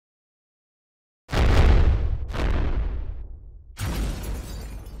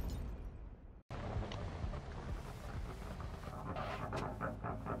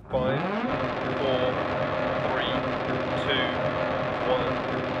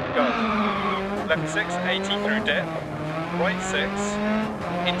Left 6, 80 through dip. Right 6,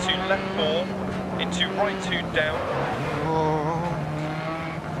 into left 4, into right 2 down.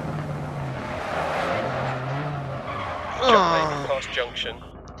 Jump maybe past junction.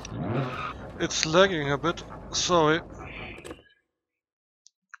 It's lagging a bit, sorry.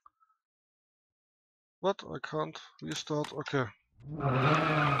 What? I can't restart, okay.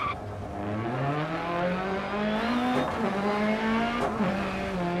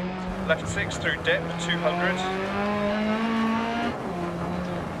 Left 6 through dip, 200.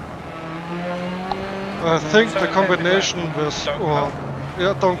 I think the combination with...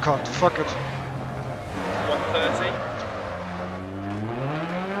 yeah, don't cut, fuck it. 130.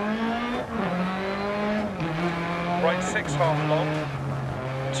 Right 6 half long,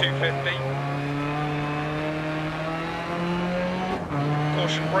 250.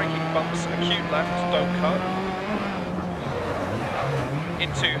 Caution braking bumps, acute left, don't cut.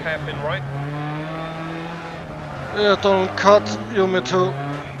 Into hairpin right. Yeah, don't cut, you me too.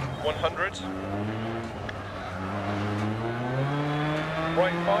 100.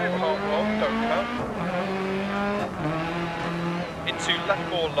 Right 5 half long, don't cut. Into left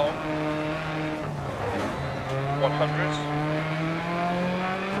 4 long. 100.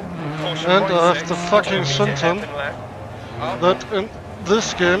 Caution And right I have 6, the fucking 2 meter symptom hairpin left. Up, that in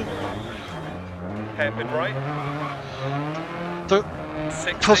this game hairpin right. the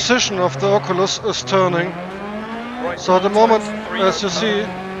 60. position of the Oculus is turning. Right So at the four moment, times 3 as you don't see,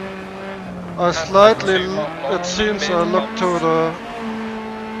 cut. I slightly, it seems I look to the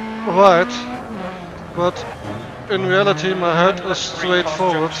right, but in reality my head is straight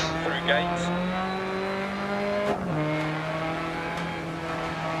forward. Through gate.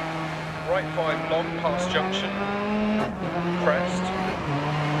 Right 5 long past junction. Crest.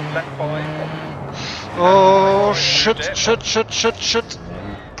 Left 5. Oh shit, shit, shit, shit, shit.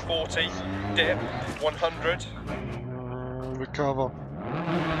 40. Dip. 100. Recover.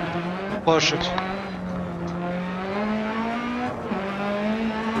 Bullshit.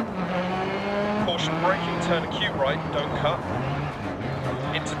 Caution braking, turn acute right, don't cut.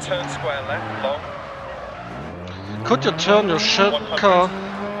 Into turn square left, long. Could you turn your shit 100. car?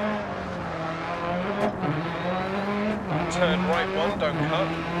 Turn right 1, don't cut.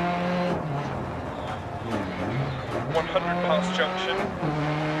 100 past junction.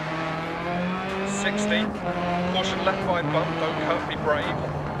 60. Caution left 5 bump, don't cut, be brave.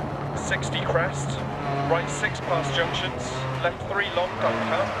 60 crest. Right 6 past junctions. Left 3 long, don't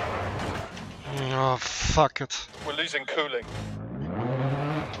cut. Oh, fuck it. We're losing cooling.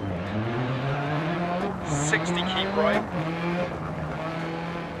 60 keep right.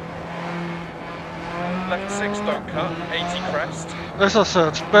 Left 6 don't cut, 80 crest. As I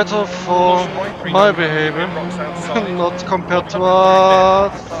said, better for my behavior, not compared to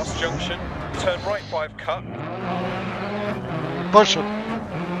us. Past junction, turn right 5 cut. Bullshit.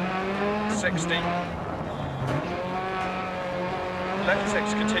 60. Left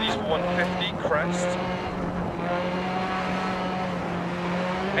 6 continues for 150, crest.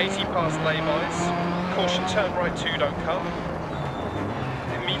 80 past laybys. Caution turn right 2, don't cut.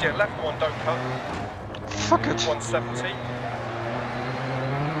 Immediate left 1, don't cut. Fuck it. 170.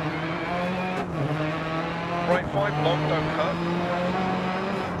 Right 5 long, don't cut.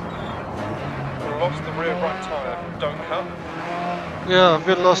 We lost the rear right tyre, don't cut. Yeah,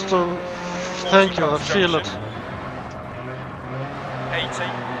 we lost the... Thank you, I feel it. 80.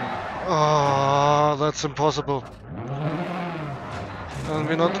 Ah, that's impossible. And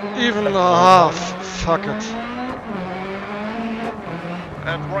we're not even a half. Fuck it.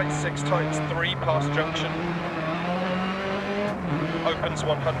 And right 6 times 3 past junction. Opens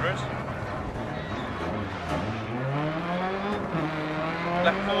 100.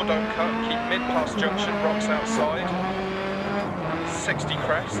 Left 4 don't cut, keep mid past junction, rocks outside. 60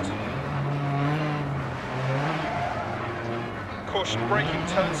 crest. Caution braking,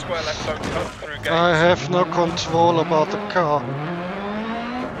 turn square left, don't cut, through gate. I have no control about the car.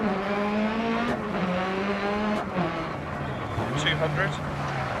 200.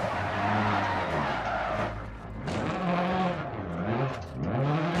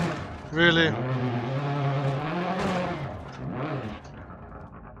 Really?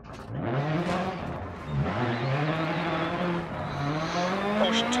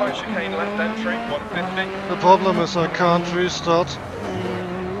 Caution tight chicane left entry, 150. The problem is I can't restart.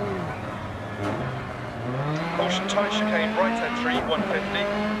 Caution tight chicane right entry, 150.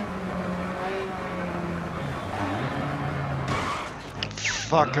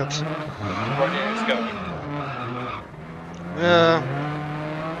 Fuck it. Radio's going. Yeah.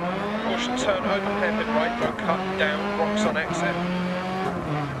 Caution turn open hairpin right, don't cut, down, rocks on exit.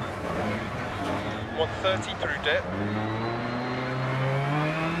 130 through dip.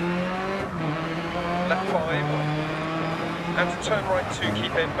 Left 5. And to turn right 2,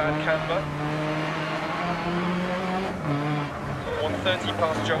 keep in bad camber. 130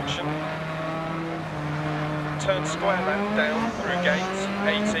 past junction. Turn square left down through gate,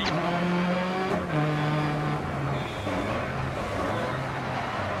 80.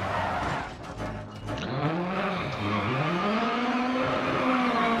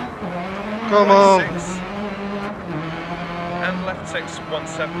 Come right on. 6. And left 6,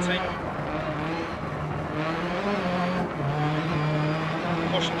 170.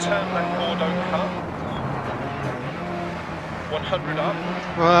 Caution, turn left 4, don't cut. 100 up.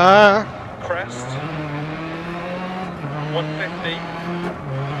 Crest. 150.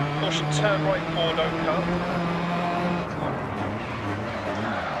 Caution, turn right 4, don't cut.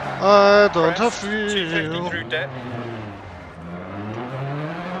 I don't have Crest, 250 feel. through dip.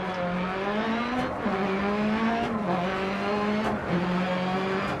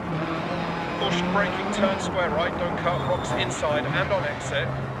 Caution, braking, turn square right, don't cut. Rocks inside and on exit.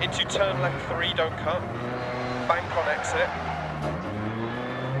 Into turn left 3, don't cut. Bank on exit.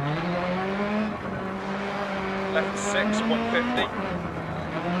 Left 6, 150.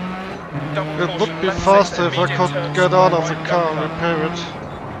 Double It caution, would be left 6, faster if I immediate could turn get square out of the right, car don't and cut. repair it.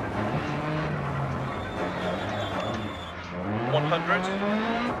 100.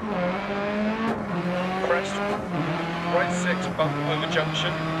 Crest. Right 6, bump over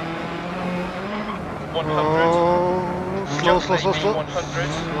junction. 100. Oh, slow, Jump slow, slow, maybe slow.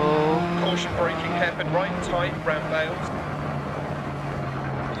 100. Slow. Caution braking, hairpin right, tight, round bales.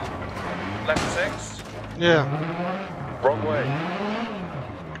 Left 6. Yeah. Wrong way.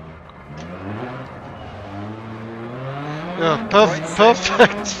 Yeah, Right six.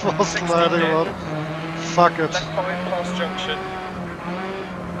 perfect for 60 sliding dip. on. Fuck it. Left 5 past junction.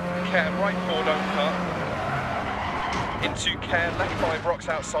 Care, right 4, don't cut. Into care, left 5 rocks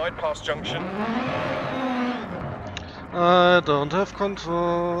outside, past junction. I don't have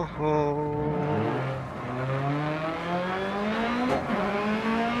control.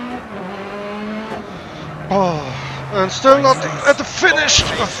 Oh, and still Right not six. at the finish.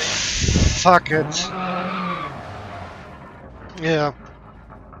 Bottom Oh, 80. fuck it. Yeah.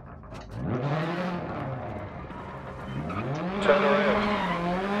 Turn around.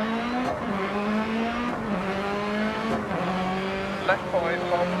 Left 5,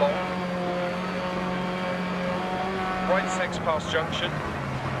 half long. Right 6 past junction.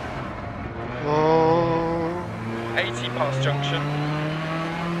 Oh. 80 past junction.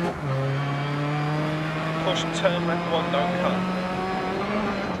 Caution, turn left 1, don't cut.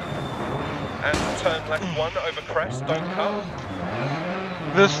 And turn left 1 over crest, don't cut.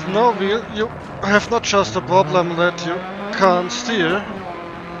 With no wheel, you have not just the problem that you can't steer,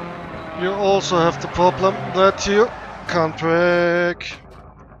 you also have the problem that you can't brake.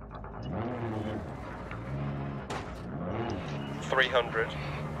 300.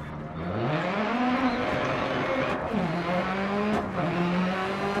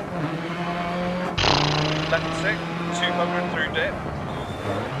 Left 6, 200 through dip.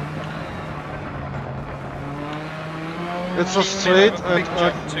 It's a straight and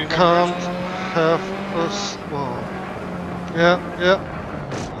I can't have a whoa. Yeah.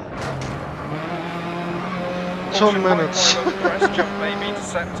 2 Caution, minutes. right 5 over crest, jump may be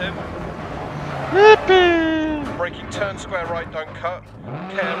deceptive. Yippee! Braking, turn square right, don't cut.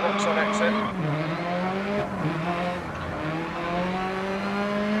 Care, rocks on exit.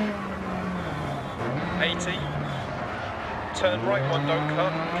 $80. Turn right 1, don't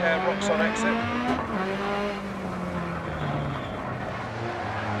cut. Care, rocks on exit.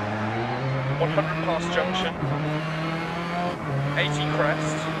 100 past junction. 80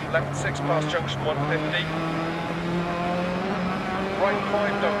 crest. Left 6 past junction, 150. Right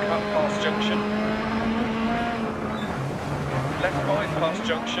 5, don't cut past junction. Left 5 past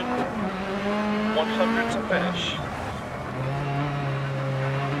junction. 100 to finish.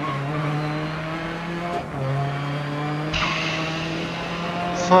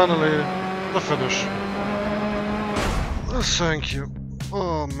 Finally, the finish. Thank you.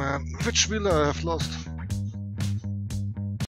 Oh man, which wheel I have lost?